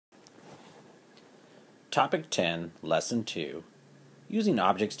Topic 10, Lesson 2, Using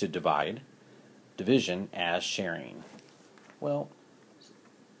Objects to Divide, Division as Sharing. Well,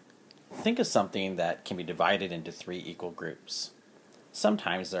 think of something that can be divided into three equal groups.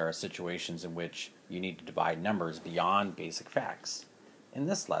 Sometimes there are situations in which you need to divide numbers beyond basic facts. In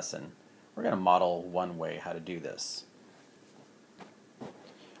this lesson, we're going to model one way how to do this.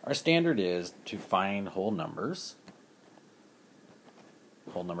 Our standard is to find whole number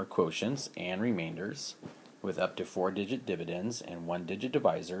quotients and remainders with up to 4-digit dividends and 1-digit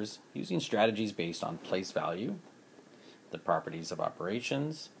divisors using strategies based on place value, the properties of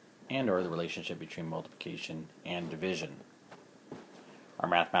operations, and or the relationship between multiplication and division. Our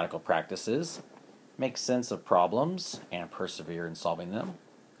mathematical practices: make sense of problems and persevere in solving them,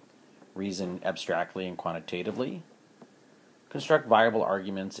 reason abstractly and quantitatively, construct viable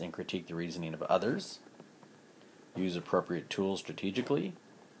arguments and critique the reasoning of others, use appropriate tools strategically,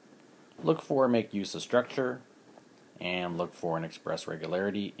 look for and make use of structure, and look for and express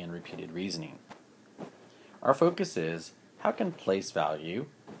regularity in repeated reasoning. Our focus is, how can place value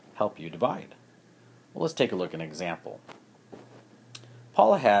help you divide? Well, let's take a look at an example.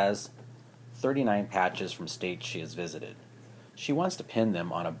 Paula has 39 patches from states she has visited. She wants to pin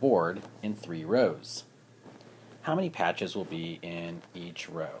them on a board in 3 rows. How many patches will be in each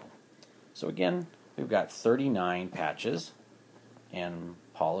row? So again, we've got 39 patches, and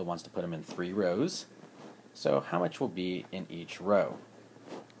Paula wants to put them in 3 rows. So how much will be in each row?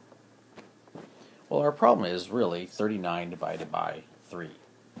 Well, our problem is really 39 divided by 3.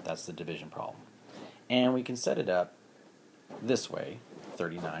 That's the division problem. And we can set it up this way,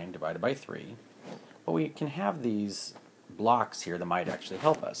 39 divided by 3. But we can have these blocks here that might actually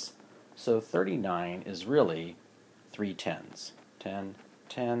help us. So 39 is really 3 tens. 10,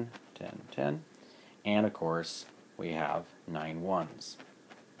 10, 10, 10. And of course, we have 9 ones.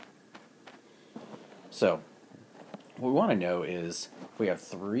 So, what we want to know is, if we have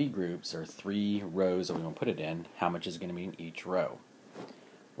 3 groups or 3 rows that we want to put it in, how much is going to be in each row?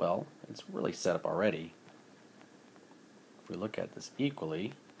 Well, it's really set up already. If we look at this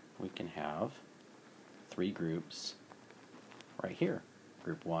equally, we can have 3 groups right here.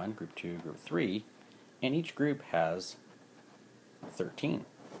 Group 1, Group 2, Group 3, and each group has 13.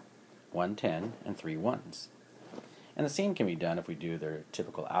 1 10 and 3 ones. And the same can be done if we do their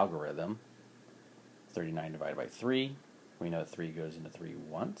typical algorithm. 39 divided by 3. We know 3 goes into 3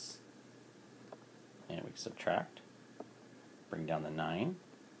 once. And we subtract. Bring down the 9.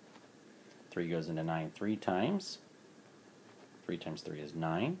 3 goes into 9 3 times. 3 times 3 is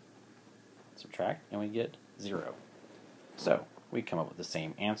 9. Subtract, and we get 0. So, we come up with the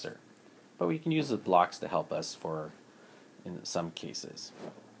same answer. But we can use the blocks to help us in some cases.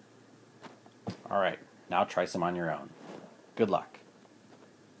 Alright, now try some on your own. Good luck.